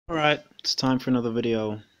Alright, it's time for another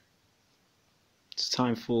video. It's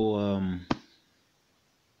time for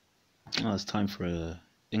it's time for a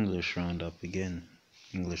English roundup again.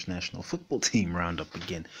 English national football team roundup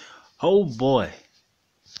again. Oh boy.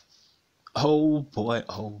 Oh boy,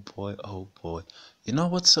 oh boy, oh boy. You know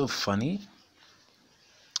what's so funny?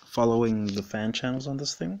 Following the fan channels on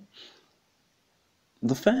this thing?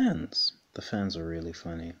 The fans. The fans are really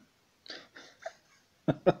funny.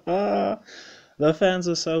 The fans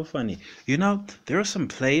are so funny. You know, there are some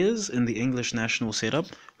players in the English national setup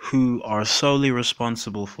who are solely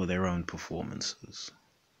responsible for their own performances.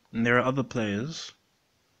 And there are other players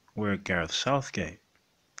where Gareth Southgate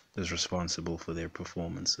is responsible for their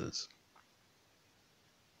performances.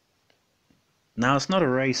 Now, it's not a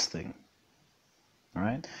race thing,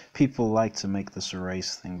 right? People like to make this a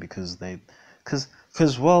race thing because they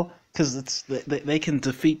can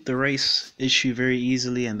defeat the race issue very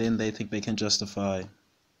easily, and then they think they can justify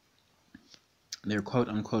their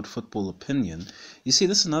quote-unquote football opinion. You see,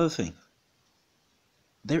 this is another thing.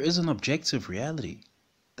 There is an objective reality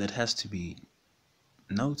that has to be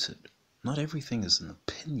noted. Not everything is an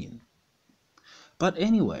opinion. But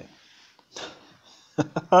anyway,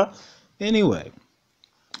 anyway,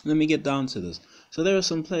 let me get down to this. So there are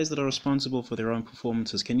some players that are responsible for their own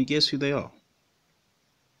performances. Can you guess who they are?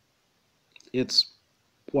 It's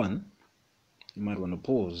one, you might want to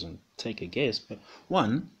pause and take a guess, but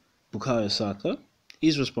one, Bukayo Saka,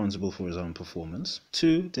 he's responsible for his own performance.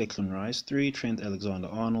 2, Declan Rice. 3, Trent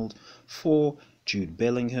Alexander-Arnold. 4, Jude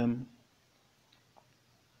Bellingham.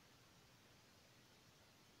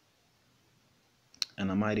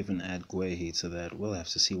 And I might even add Guehi to that. We'll have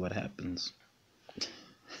to see what happens.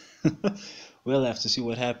 We'll have to see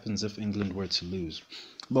what happens if England were to lose.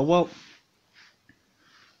 But well,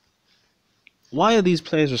 why are these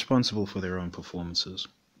players responsible for their own performances,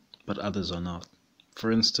 but others are not? For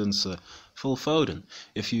instance, Phil Foden.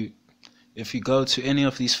 If you go to any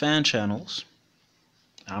of these fan channels,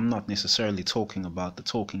 I'm not necessarily talking about the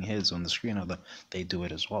talking heads on the screen, although they do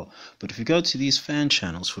it as well. But if you go to these fan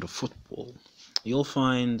channels for the football, you'll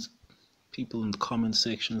find people in the comment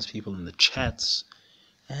sections, people in the chats,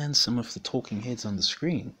 and some of the talking heads on the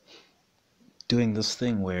screen doing this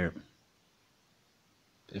thing where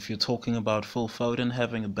if you're talking about Phil Foden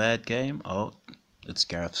having a bad game, oh, it's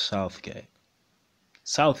Gareth Southgate.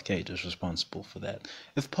 Southgate is responsible for that.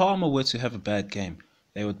 If Palmer were to have a bad game,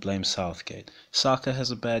 they would blame Southgate. Saka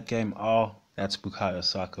has a bad game, oh, that's Bukayo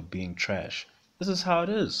Saka being trash. This is how it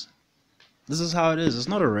is. This is how it is. It's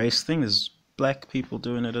not a race thing. There's black people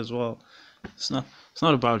doing it as well. It's not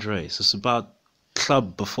about race. It's about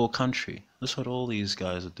club before country. That's what all these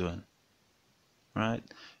guys are doing. Right?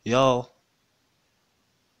 Y'all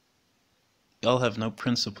have no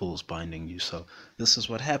principles binding you, so this is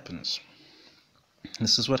what happens.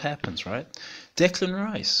 This is what happens, right? Declan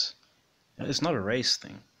Rice. It's not a race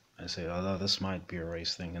thing. I say, although this might be a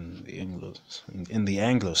race thing in the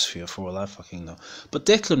Anglosphere, for all I fucking know. But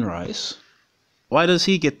Declan Rice, why does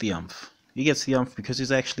he get the umph? He gets the umph because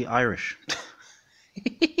he's actually Irish.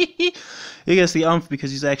 He gets the umph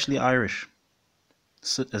because he's actually Irish.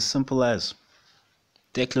 As simple as.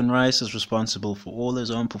 Declan Rice is responsible for all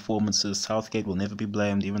his own performances. Southgate will never be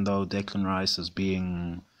blamed, even though Declan Rice is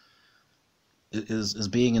being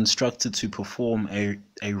instructed to perform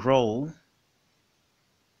a role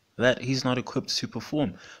that he's not equipped to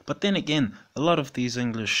perform. But then again, a lot of these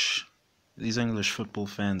English football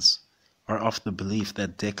fans are of the belief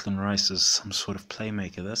that Declan Rice is some sort of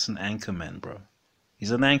playmaker. That's an anchorman, bro.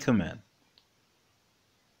 He's an anchorman.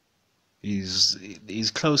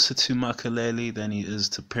 He's closer to Makelele than he is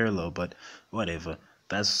to Pirlo, but whatever.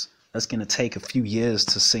 That's gonna take a few years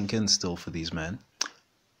to sink in still for these men.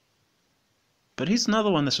 But he's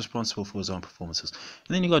another one that's responsible for his own performances.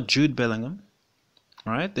 And then you got Jude Bellingham.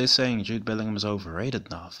 Right? They're saying Jude Bellingham is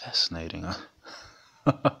overrated now. Fascinating,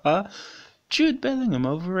 huh? Jude Bellingham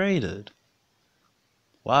overrated.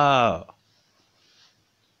 Wow.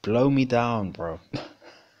 Blow me down, bro.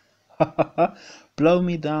 Blow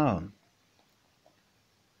me down.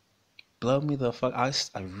 Blow me the fuck. I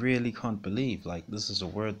really can't believe, like, this is a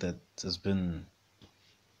word that has been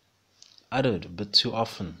uttered a bit too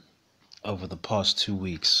often over the past 2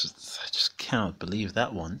 weeks. I just cannot believe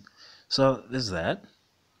that one. So there's that.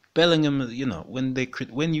 Bellingham, you know, when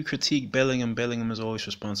you critique Bellingham, Bellingham is always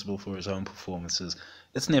responsible for his own performances.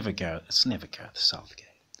 It's never Gareth Southgate.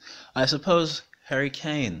 I suppose Harry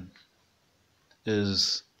Kane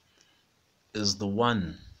is the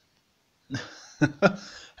one.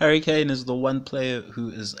 Harry Kane is the one player who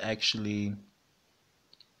is actually,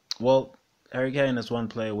 well, Harry Kane is one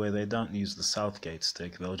player where they don't use the Southgate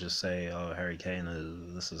stick. They'll just say, "Oh,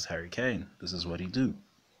 this is Harry Kane. This is what he do."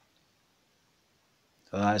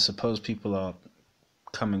 I suppose people are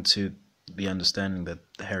coming to the understanding that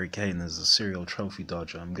Harry Kane is a serial trophy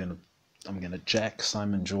dodger. I'm gonna jack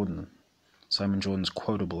Simon Jordan. Simon Jordan's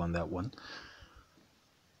quotable on that one.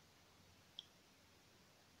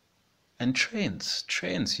 And Trent,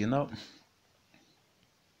 you know,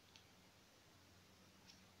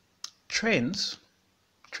 Trent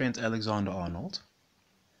Alexander-Arnold.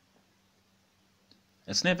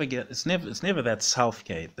 It's never that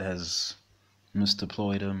Southgate that has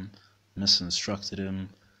misdeployed him, misinstructed him,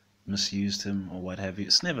 misused him, or what have you.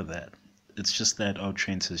 It's never that. It's just that, oh,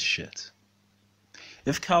 Trent is shit.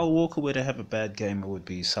 If Kyle Walker were to have a bad game, it would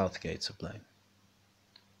be Southgate to blame.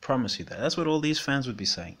 Promise you that. That's what all these fans would be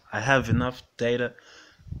saying. I have enough data.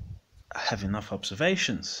 I have enough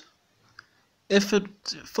observations.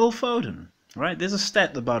 Phil Foden, right? There's a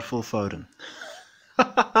stat about Phil Foden.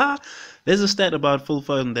 There's a stat about Phil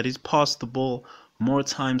Foden that he's passed the ball more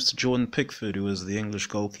times to Jordan Pickford, who was the English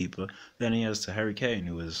goalkeeper, than he has to Harry Kane,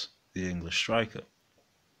 who was the English striker.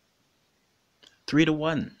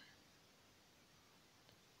 3-1.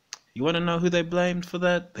 You want to know who they blamed for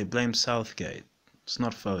that? They blamed Southgate. It's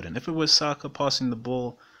not Foden. If it was Saka passing the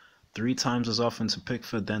ball 3 times as often to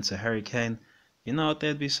Pickford than to Harry Kane, you know what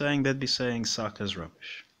they'd be saying? They'd be saying Saka's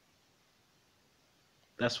rubbish.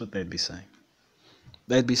 That's what they'd be saying.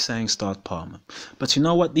 They'd be saying start Palmer. But you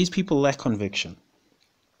know what? These people lack conviction.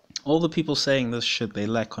 All the people saying this shit, they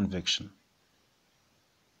lack conviction.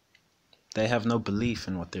 They have no belief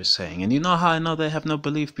in what they're saying. And you know how I know they have no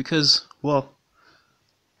belief? Because, well,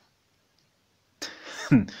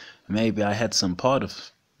 maybe I had some part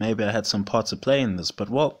to play in this. But,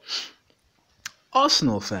 well,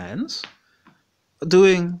 Arsenal fans are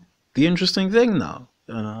doing the interesting thing now.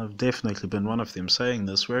 And I've definitely been one of them saying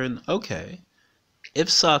this, wherein, okay, if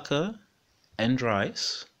Saka and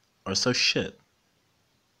Rice are so shit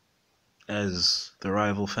as the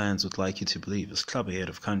rival fans would like you to believe, it's club ahead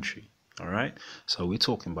of country, alright? So we're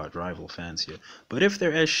talking about rival fans here. But if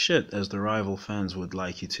they're as shit as the rival fans would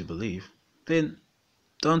like you to believe, then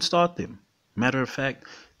don't start them. Matter of fact,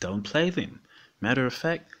 don't play them. Matter of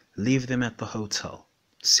fact, leave them at the hotel.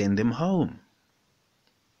 Send them home.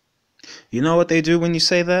 You know what they do when you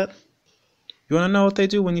say that? You want to know what they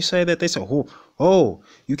do when you say that? They say, oh,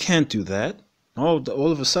 you can't do that. Oh,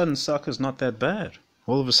 all of a sudden, Saka's not that bad.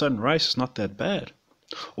 All of a sudden, Rice is not that bad.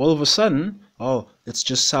 All of a sudden, oh, it's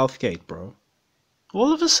just Southgate, bro.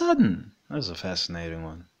 All of a sudden. That's a fascinating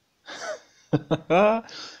one.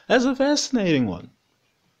 That's a fascinating one.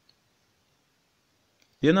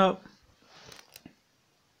 You know,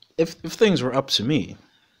 if things were up to me,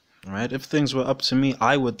 right? If things were up to me,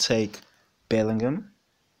 I would take Bellingham,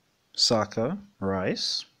 Saka,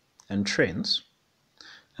 Rice, and Trent,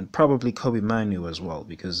 and probably Kobe Manu as well,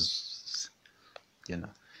 because, you know,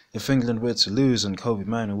 if England were to lose and Kobe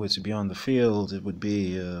Manu were to be on the field, it would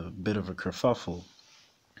be a bit of a kerfuffle.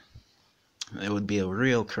 It would be a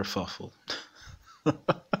real kerfuffle.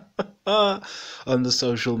 On the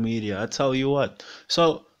social media, I tell you what.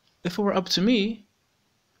 So, if it were up to me,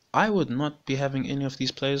 I would not be having any of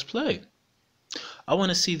these players play. I want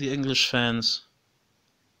to see the English fans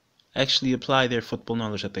actually apply their football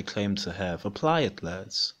knowledge that they claim to have. Apply it,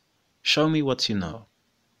 lads. Show me what you know.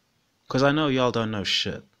 Because I know y'all don't know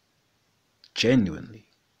shit. Genuinely.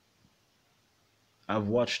 I've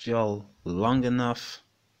watched y'all long enough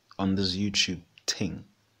on this YouTube thing,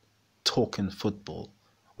 talking football,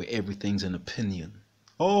 where everything's an opinion.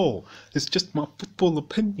 Oh, it's just my football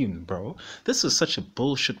opinion, bro. This is such a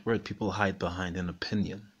bullshit word people hide behind, an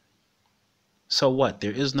opinion. So what,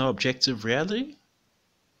 there is no objective reality?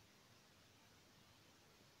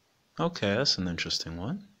 Okay, that's an interesting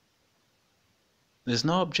one. There's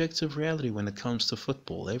no objective reality when it comes to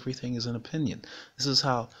football. Everything is an opinion. This is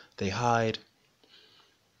how they hide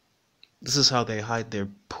their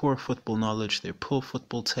poor football knowledge, their poor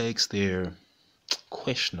football takes, their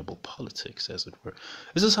questionable politics, as it were.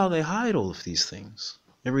 This is how they hide all of these things.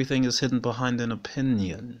 Everything is hidden behind an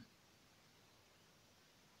opinion.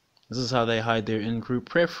 This is how they hide their in-group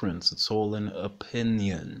preference. It's all an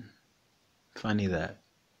opinion. Funny that.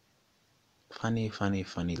 Funny, funny,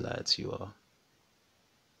 funny lads you are.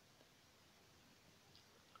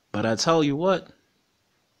 But I tell you what,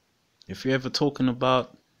 if you're ever talking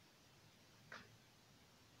about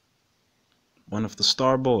one of the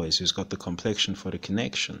star boys who's got the complexion for the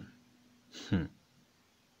connection,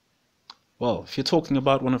 well, if you're talking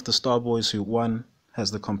about one of the star boys who, 1,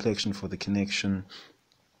 has the complexion for the connection,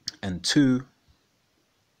 and 2,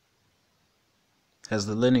 has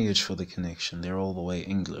the lineage for the connection. They're all the way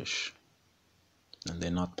English. And they're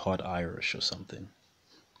not part Irish or something.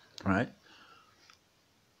 Right?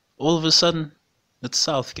 All of a sudden, it's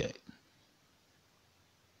Southgate.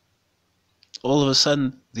 All of a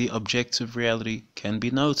sudden, the objective reality can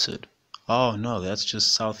be noted. Oh no, that's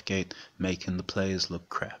just Southgate making the players look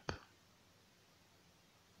crap.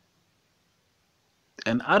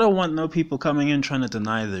 And I don't want no people coming in trying to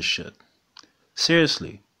deny this shit.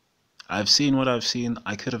 Seriously. I've seen what I've seen.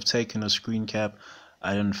 I could have taken a screen cap.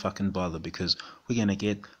 I didn't fucking bother because we're going to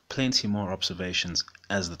get plenty more observations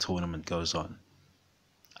as the tournament goes on.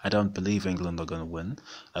 I don't believe England are going to win.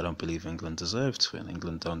 I don't believe England deserve to win.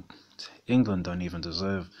 England don't even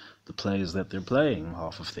deserve the players that they're playing,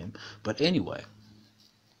 half of them. But anyway,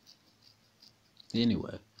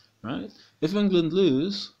 right? If England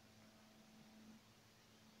lose,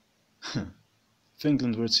 if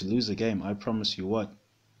England were to lose a game, I promise you what,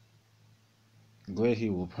 Guehi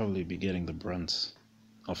will probably be getting the brunt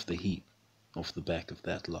of the heat off the back of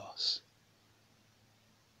that loss.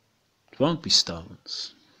 It won't be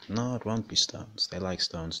Stones. No, it won't be Stones. They like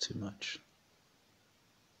Stones too much.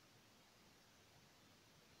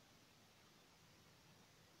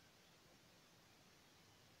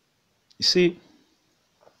 You see,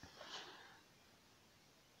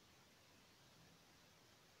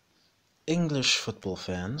 English football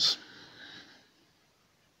fans,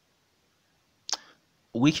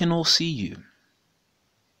 we can all see you.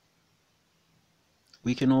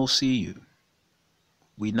 We can all see you.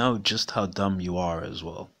 We know just how dumb you are as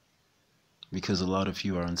well. Because a lot of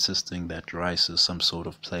you are insisting that Rice is some sort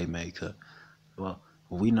of playmaker. Well,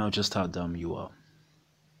 we know just how dumb you are.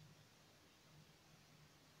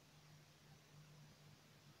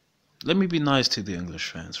 Let me be nice to the English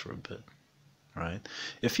fans for a bit, right?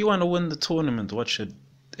 If you want to win the tournament, what should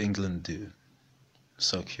England do?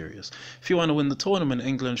 So curious. If you want to win the tournament,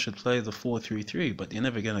 England should play the 4-3-3, but you're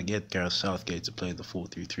never going to get Gareth Southgate to play the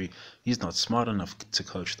 4-3-3. He's not smart enough to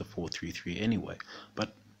coach the 4-3-3 anyway.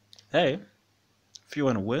 But hey, if you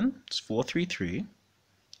want to win, it's 4-3-3.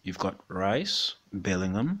 You've got Rice,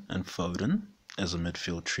 Bellingham, and Foden as a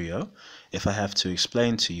midfield trio. If I have to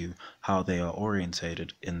explain to you how they are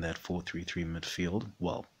orientated in that 4-3-3 midfield,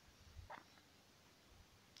 well,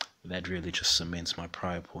 that really just cements my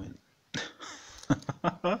prior point.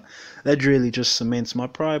 That really just cements my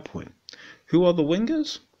prior point. Who are the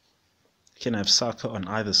wingers? You can have Saka on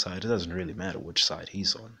either side. It doesn't really matter which side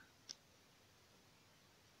he's on.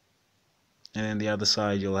 And then the other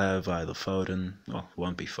side, you'll have either Foden. Well, it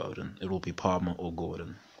won't be Foden. It will be Palmer or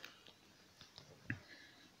Gordon.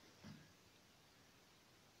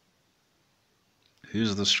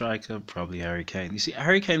 Who's the striker? Probably Harry Kane. You see,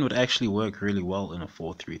 Harry Kane would actually work really well in a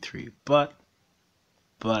 4-3-3. But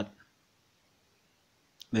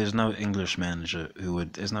there's no English manager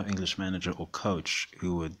or coach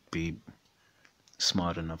who would be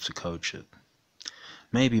smart enough to coach it.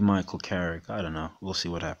 Maybe Michael Carrick. I don't know. We'll see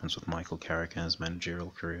what happens with Michael Carrick and his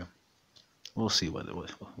managerial career. We'll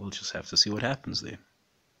just have to see what happens there.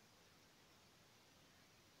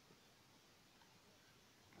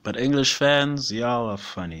 But English fans, y'all are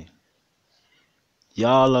funny.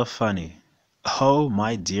 Y'all are funny. Oh,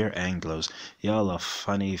 my dear Anglos, y'all are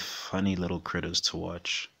funny, funny little critters to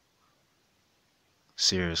watch.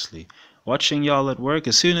 Seriously. Watching y'all at work,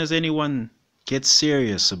 as soon as anyone gets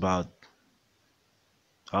serious about,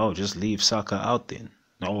 oh, just leave Saka out then.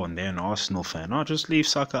 Oh, and they're an Arsenal fan. Oh, just leave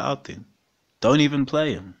Saka out then. Don't even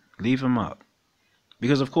play him. Leave him out.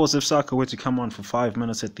 Because, of course, if Saka were to come on for 5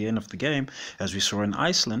 minutes at the end of the game, as we saw in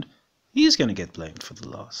Iceland, he's going to get blamed for the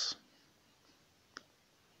loss.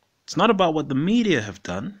 It's not about what the media have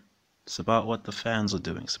done. It's about what the fans are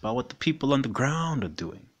doing. It's about what the people on the ground are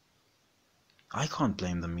doing. I can't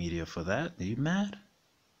blame the media for that. Are you mad?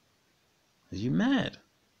 Are you mad?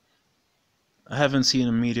 I haven't seen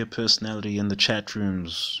a media personality in the chat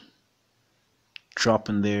rooms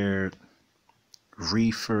dropping their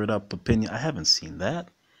referred up opinion. I haven't seen that.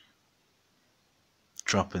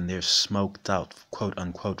 Dropping their smoked out quote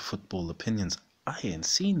unquote football opinions. I ain't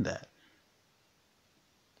seen that.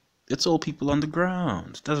 It's all people on the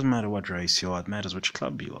ground. It doesn't matter what race you are, it matters which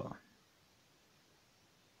club you are.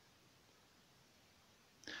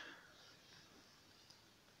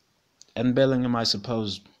 And Bellingham, I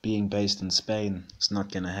suppose, being based in Spain, is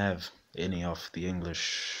not going to have any of the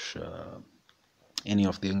English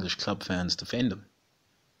club fans defend him.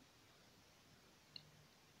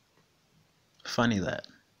 Funny that.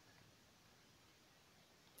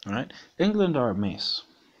 Alright? England are a mess.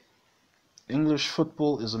 English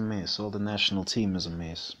football is a mess. All the national team is a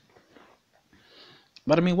mess.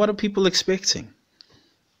 But I mean, what are people expecting?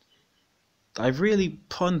 I really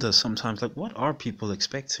ponder sometimes, like, what are people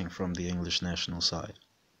expecting from the English national side?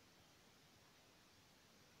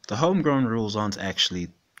 The homegrown rules aren't actually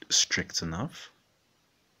strict enough.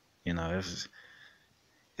 You know,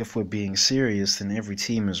 if we're being serious, then every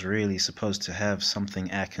team is really supposed to have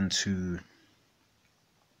something akin to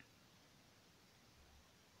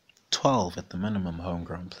 12 at the minimum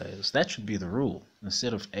homegrown players. That should be the rule.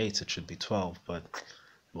 Instead of 8, it should be 12. But,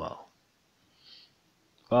 well,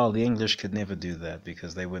 the English could never do that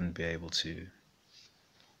because they wouldn't be able to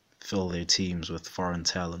fill their teams with foreign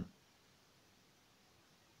talent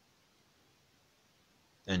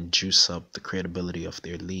and juice up the credibility of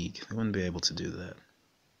their league. They wouldn't be able to do that.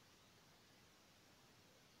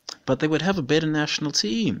 But they would have a better national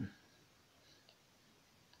team.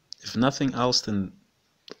 If nothing else than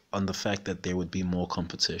on the fact that there would be more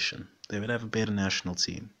competition. They would have a better national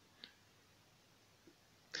team.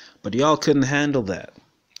 But y'all couldn't handle that.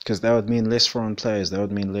 Because that would mean less foreign players. That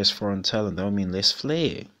would mean less foreign talent. That would mean less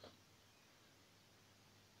flair.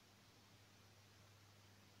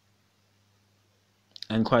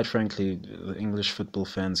 And quite frankly, the English football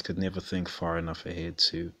fans could never think far enough ahead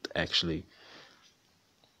to actually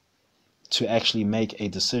make a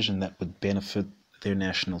decision that would benefit their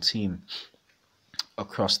national team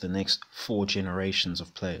across the next 4 generations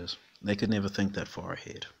of players. They could never think that far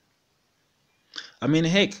ahead. I mean,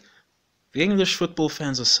 heck, the English football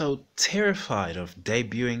fans are so terrified of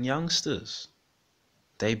debuting youngsters,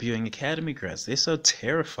 debuting academy grads. They're so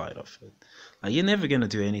terrified of it. Like, you're never going to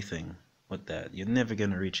do anything with that. You're never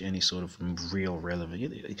going to reach any sort of real relevance.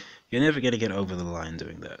 You're never going to get over the line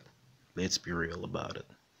doing that. Let's be real about it.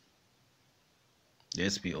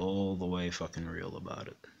 Let's be all the way fucking real about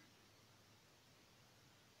it.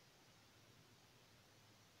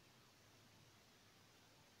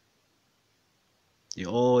 You're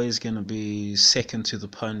always going to be second to the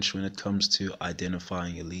punch when it comes to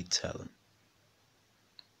identifying elite talent.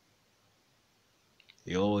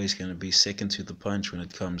 You're always going to be second to the punch when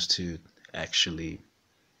it comes to actually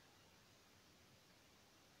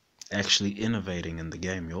innovating in the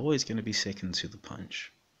game. You're always going to be second to the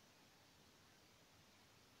punch.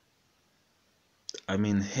 I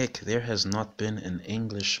mean, heck, there has not been an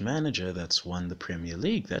English manager that's won the Premier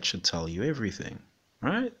League. That should tell you everything,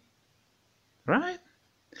 right? Right?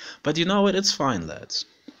 But you know what? It's fine, lads.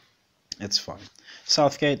 It's fine.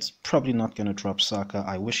 Southgate's probably not going to drop Saka.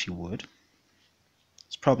 I wish he would.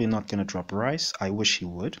 He's probably not going to drop Rice. I wish he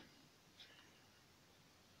would.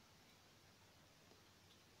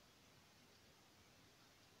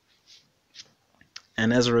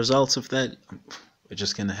 And as a result of that, we're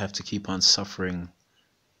just going to have to keep on suffering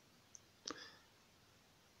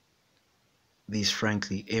these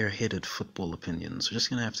frankly airheaded football opinions. We're just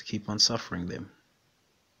going to have to keep on suffering them.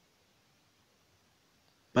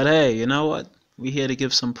 But hey, you know what? We're here to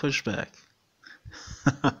give some pushback.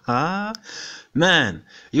 Man,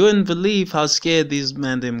 you wouldn't believe how scared these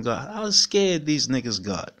them got. How scared these niggas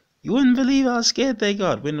got. You wouldn't believe how scared they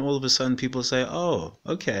got when all of a sudden people say, oh,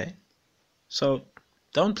 okay, so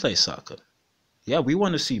don't play Saka. Yeah, we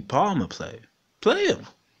want to see Palmer play. Play him.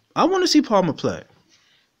 I want to see Palmer play.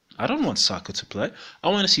 I don't want Saka to play. I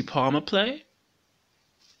want to see Palmer play.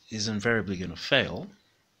 He's invariably going to fail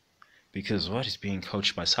because he's being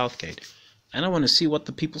coached by Southgate. And I want to see what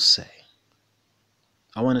the people say.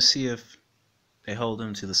 I want to see if they hold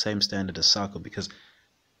him to the same standard as Saka, because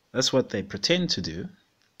that's what they pretend to do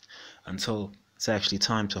until it's actually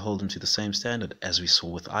time to hold him to the same standard, as we saw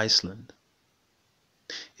with Iceland.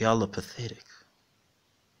 Y'all are pathetic.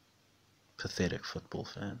 Pathetic football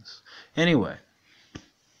fans. Anyway,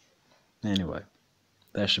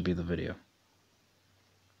 that should be the video.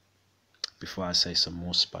 Before I say some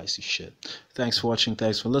more spicy shit. Thanks for watching.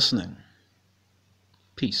 Thanks for listening.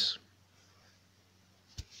 Peace.